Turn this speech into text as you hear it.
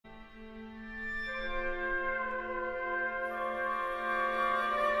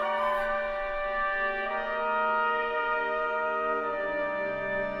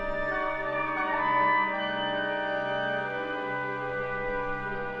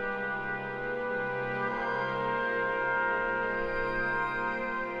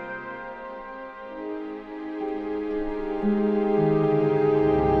Hello,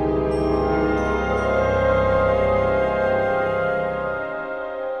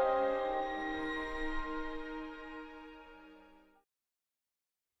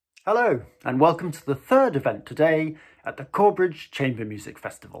 and welcome to the third event today at the Corbridge Chamber Music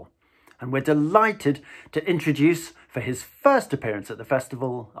Festival. And we're delighted to introduce, for his first appearance at the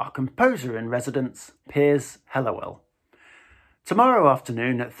festival, our composer-in-residence, Piers Hellawell. Tomorrow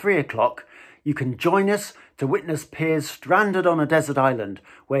afternoon at 3 o'clock, you can join us to witness Piers stranded on a desert island,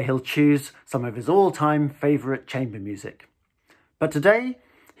 where he'll choose some of his all-time favourite chamber music. But today,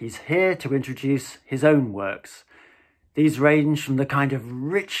 he's here to introduce his own works. These range from the kind of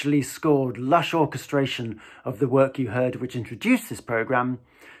richly scored, lush orchestration of the work you heard which introduced this programme,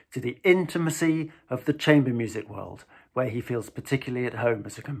 to the intimacy of the chamber music world, where he feels particularly at home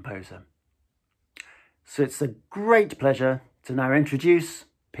as a composer. So it's a great pleasure to now introduce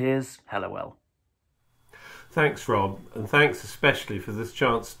Piers Hellawell. Thanks, Rob, and thanks especially for this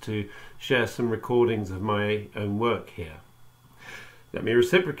chance to share some recordings of my own work here. Let me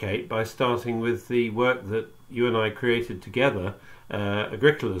reciprocate by starting with the work that you and I created together,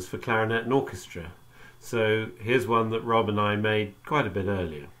 Agricolas for clarinet and orchestra. So here's one that Rob and I made quite a bit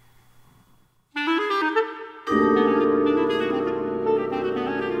earlier.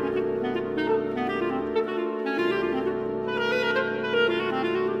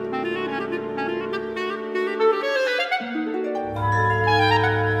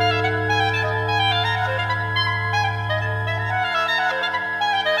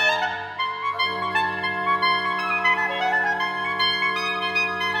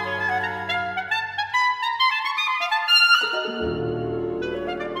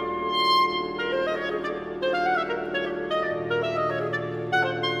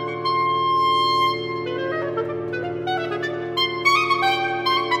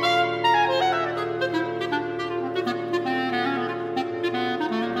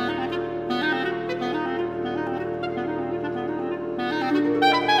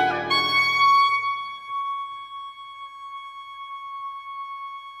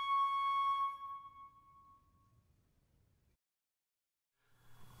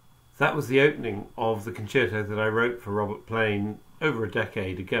 That was the opening of the concerto that I wrote for Robert Plain over a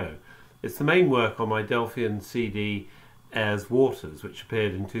decade ago. It's the main work on my Delphian CD Airs Waters, which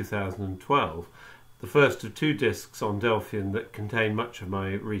appeared in 2012, the first of two discs on Delphian that contain much of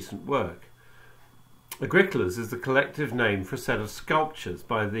my recent work. Agricolas is the collective name for a set of sculptures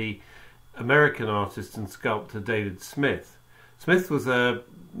by the American artist and sculptor David Smith. Smith was a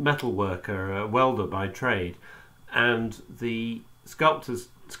metal worker, a welder by trade, and the sculptures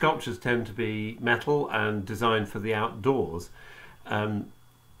tend to be metal and designed for the outdoors.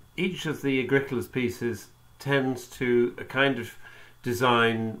 Each of the Agricolas pieces tends to a kind of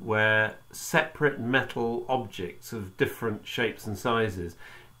design where separate metal objects of different shapes and sizes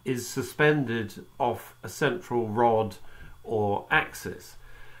is suspended off a central rod or axis.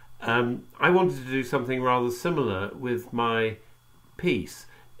 I wanted to do something rather similar with my piece.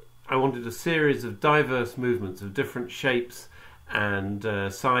 I wanted a series of diverse movements of different shapes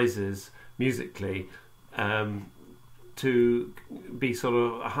and sizes musically to be sort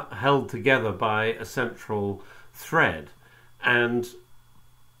of held together by a central thread. And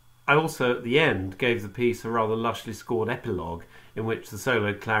I also at the end gave the piece a rather lushly scored epilogue in which the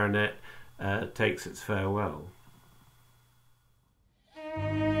solo clarinet takes its farewell.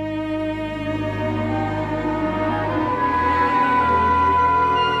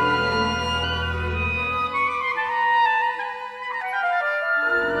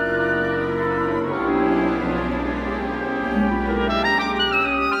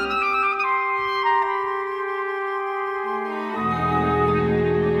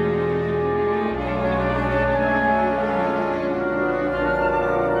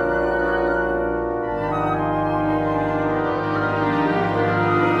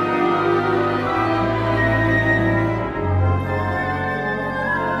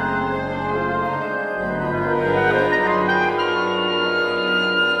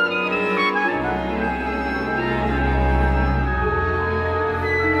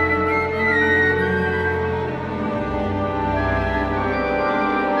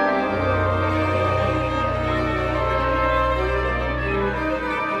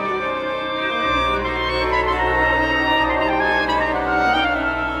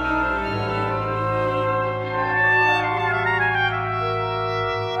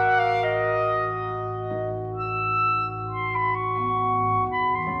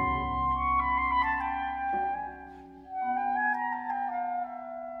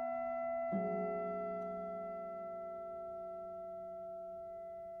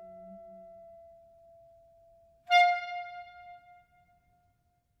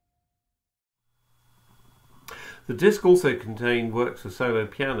 The disc also contained works for solo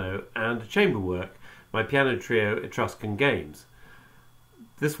piano and a chamber work, my piano trio Etruscan Games.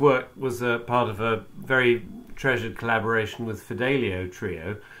 This work was a part of a very treasured collaboration with Fidelio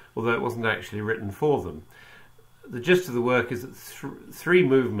Trio, although it wasn't actually written for them. The gist of the work is that three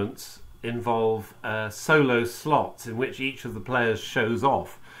movements involve solo slots in which each of the players shows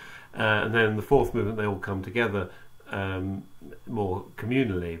off, and then in the fourth movement they all come together more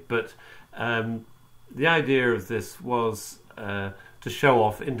communally. But the idea of this was to show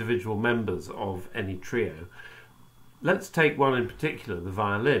off individual members of any trio. Let's take one in particular, the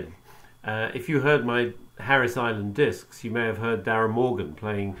violin. If you heard my Harris Island discs, you may have heard Darren Morgan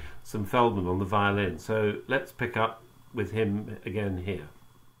playing some Feldman on the violin. So let's pick up with him again here.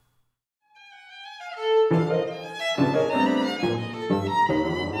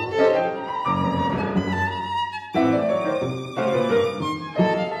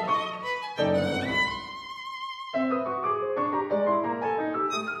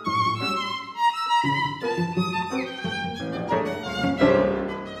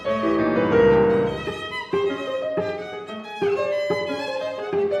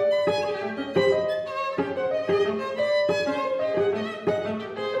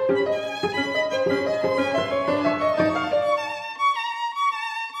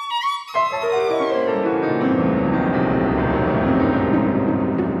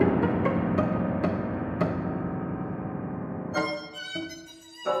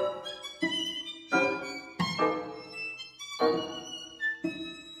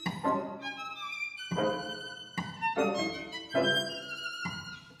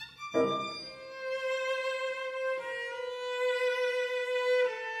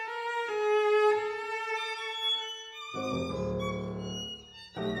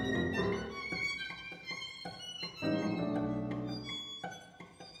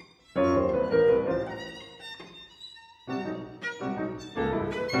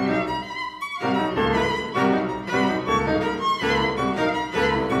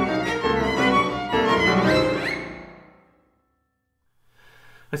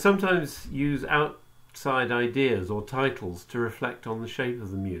 I sometimes use outside ideas or titles to reflect on the shape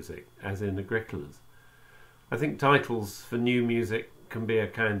of the music, as in Agricolas. I think titles for new music can be a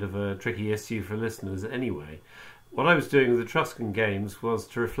kind of a tricky issue for listeners anyway. What I was doing with the Etruscan Games was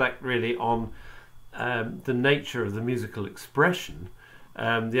to reflect really on the nature of the musical expression.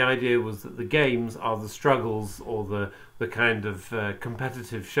 The idea was that the games are the struggles or the kind of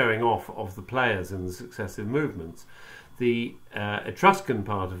competitive showing off of the players in the successive movements. The Etruscan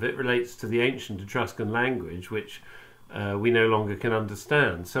part of it relates to the ancient Etruscan language, which we no longer can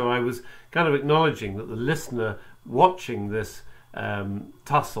understand. So I was kind of acknowledging that the listener watching this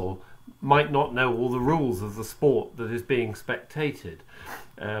tussle might not know all the rules of the sport that is being spectated.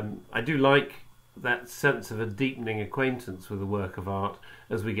 I do like that sense of a deepening acquaintance with a work of art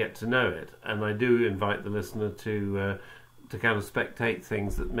as we get to know it, and I do invite the listener to kind of spectate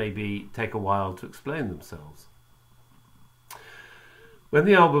things that maybe take a while to explain themselves. When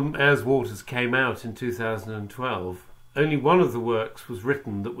the album As Waters came out in 2012, only one of the works was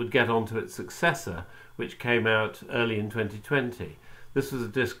written that would get onto its successor, which came out early in 2020. This was a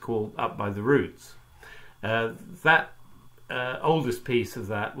disc called Up by the Roots. That oldest piece of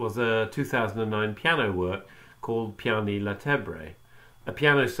that was a 2009 piano work called Piani Latebre, a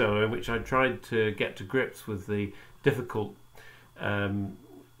piano solo in which I tried to get to grips with the difficult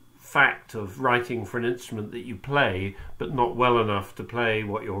fact of writing for an instrument that you play but not well enough to play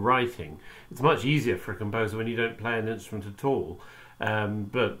what you're writing. It's much easier for a composer when you don't play an instrument at all,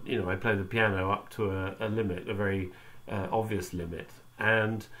 but you know, I play the piano up to a limit, a very obvious limit,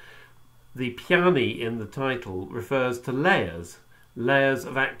 and the piani in the title refers to layers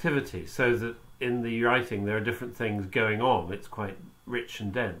of activity, so that in the writing there are different things going on. It's quite rich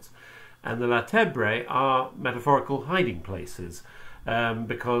and dense, and the latebre are metaphorical hiding places,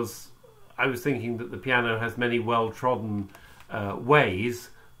 because I was thinking that the piano has many well-trodden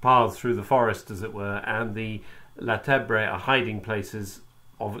ways, paths through the forest as it were, and the latebre are hiding places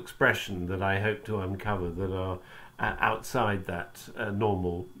of expression that I hope to uncover that are outside that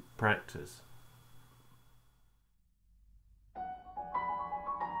normal practice.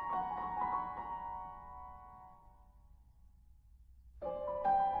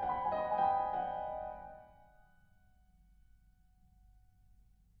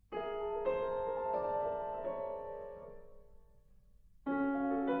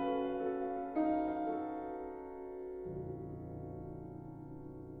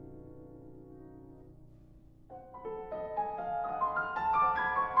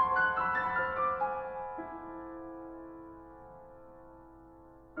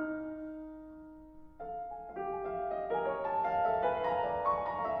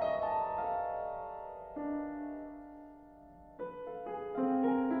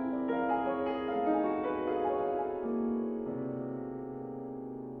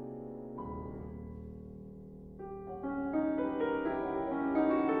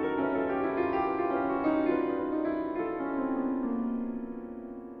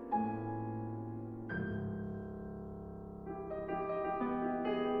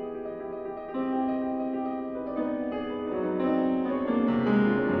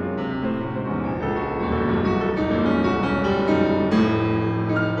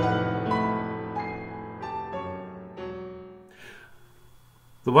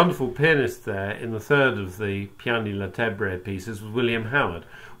 The wonderful pianist there in the third of the Piani Latebre pieces was William Howard.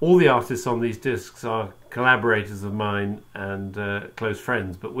 All the artists on these discs are collaborators of mine and close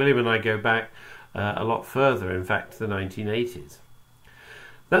friends, but William and I go back a lot further, in fact, to the 1980s.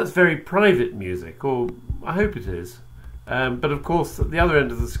 That's very private music, or I hope it is. But of course, at the other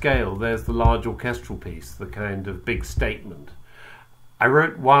end of the scale, there's the large orchestral piece, the kind of big statement. I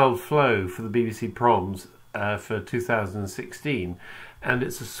wrote Wild Flow for the BBC Proms for 2016, and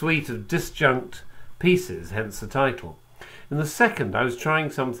it's a suite of disjunct pieces, hence the title. In the second, I was trying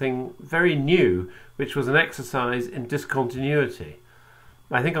something very new, which was an exercise in discontinuity.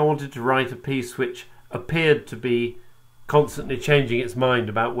 I think I wanted to write a piece which appeared to be constantly changing its mind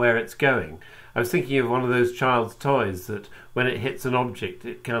about where it's going. I was thinking of one of those child's toys that when it hits an object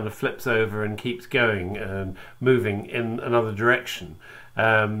it kind of flips over and keeps going and moving in another direction.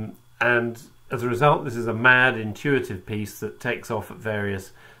 And as a result, this is a mad, intuitive piece that takes off at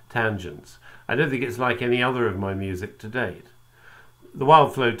various tangents. I don't think it's like any other of my music to date. The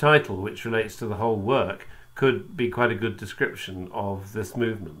Wild Flow title, which relates to the whole work, could be quite a good description of this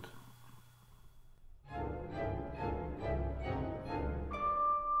movement.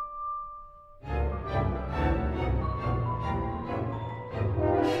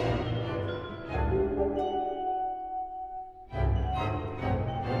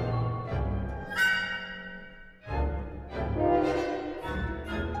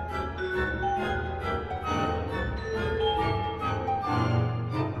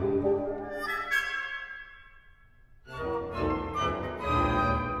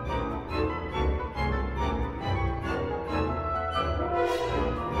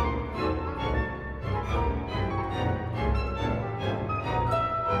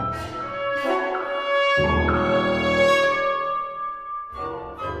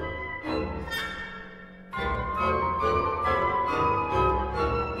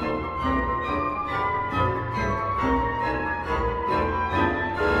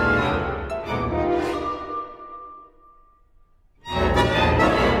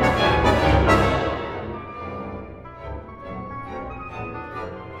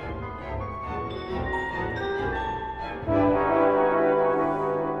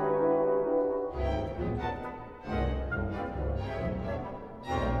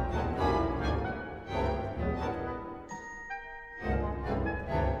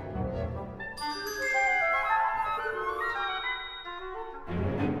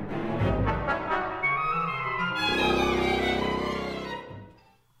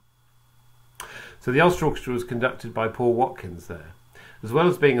 So the Ulster Orchestra was conducted by Paul Watkins there. As well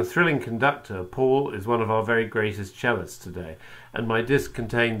as being a thrilling conductor, Paul is one of our very greatest cellists today, and my disc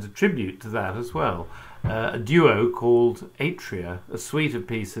contains a tribute to that as well. A duo called Atria, a suite of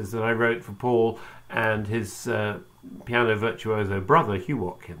pieces that I wrote for Paul and his piano virtuoso brother, Hugh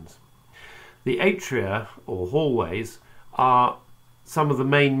Watkins. The Atria, or hallways, are some of the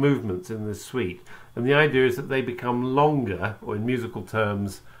main movements in this suite, and the idea is that they become longer, or in musical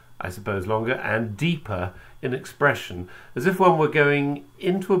terms, I suppose longer, and deeper in expression, as if one were going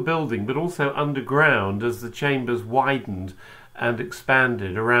into a building but also underground as the chambers widened and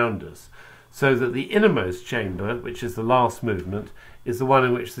expanded around us, so that the innermost chamber, which is the last movement, is the one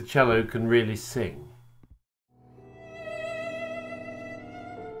in which the cello can really sing.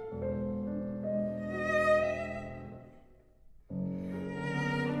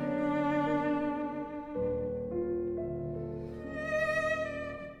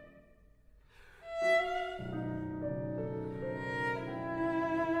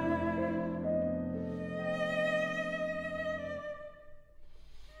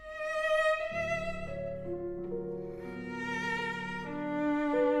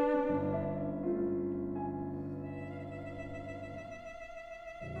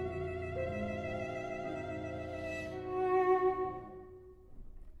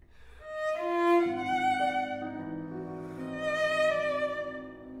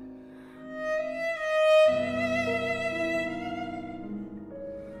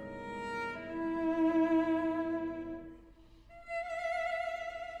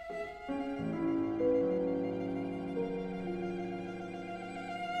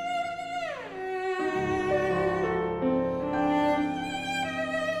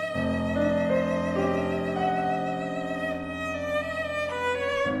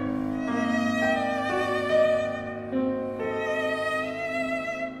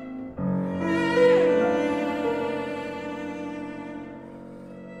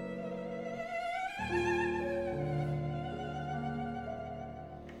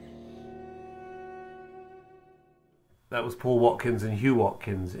 That was Paul Watkins and Hugh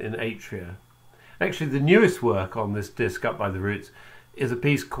Watkins in Atria. Actually, the newest work on this disc, Up by the Roots, is a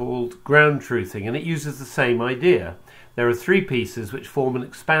piece called Ground Truthing, and it uses the same idea. There are three pieces which form an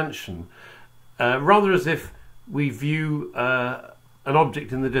expansion, rather as if we view an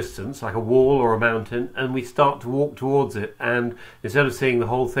object in the distance, like a wall or a mountain, and we start to walk towards it, and instead of seeing the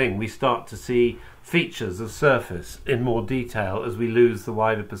whole thing, we start to see features of surface in more detail as we lose the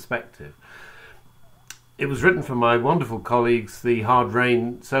wider perspective. It was written for my wonderful colleagues, the Hard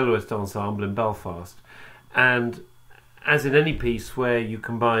Rain Soloist Ensemble in Belfast, and as in any piece where you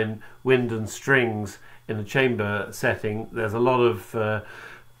combine wind and strings in a chamber setting, there's a lot of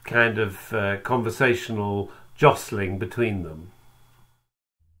conversational jostling between them.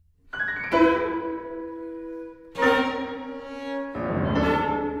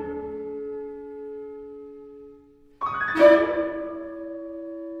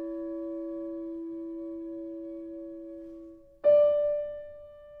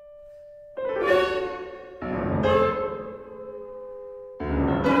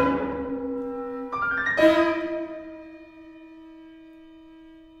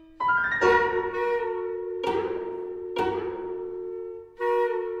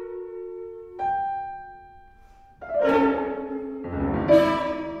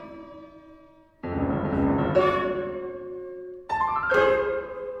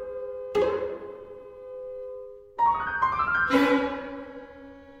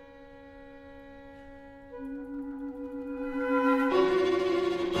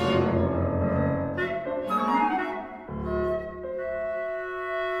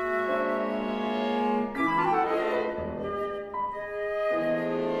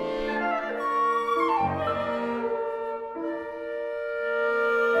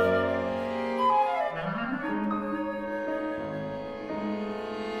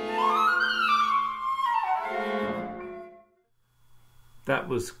 That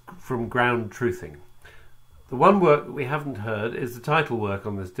was from Ground Truthing. The one work that we haven't heard is the title work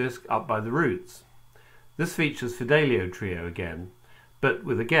on this disc, Up by the Roots. This features Fidelio Trio again, but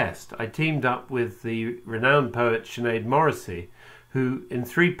with a guest. I teamed up with the renowned poet Sinead Morrissey, who in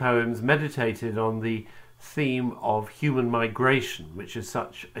 3 poems meditated on the theme of human migration, which is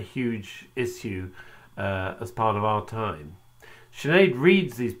such a huge issue as part of our time. Sinead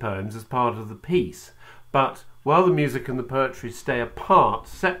reads these poems as part of the piece, but while the music and the poetry stay apart,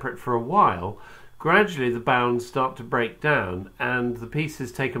 separate for a while, gradually the bounds start to break down and the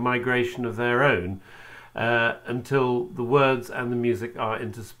pieces take a migration of their own until the words and the music are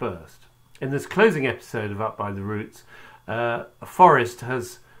interspersed. In this closing episode of Up by the Roots, a forest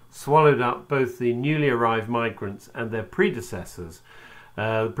has swallowed up both the newly arrived migrants and their predecessors,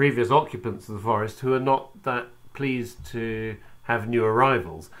 the previous occupants of the forest, who are not that pleased to have new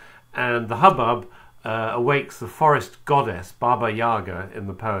arrivals. And the hubbub awakes the forest goddess Baba Yaga in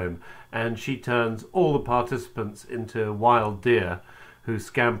the poem, and she turns all the participants into wild deer who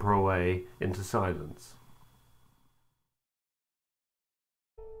scamper away into silence.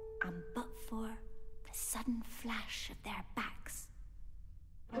 And but for the sudden flash of their backs,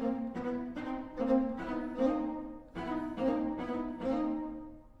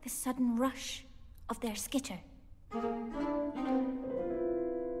 the sudden rush of their skitter,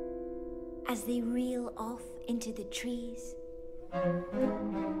 as they reel off into the trees,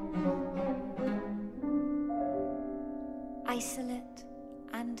 isolate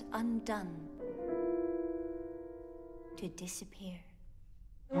and undone, to disappear.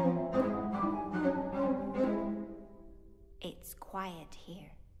 It's quiet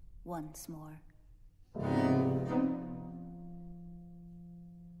here once more.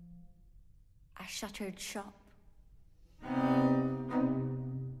 A shuttered shop,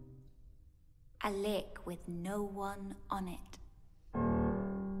 a lake with no one on it.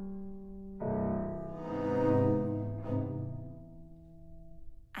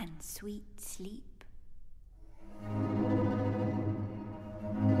 And sweet sleep.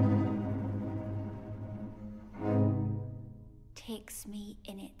 Takes me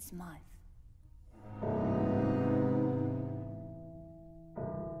in its mouth.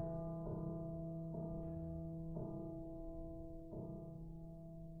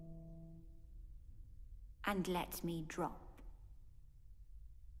 And lets me drop.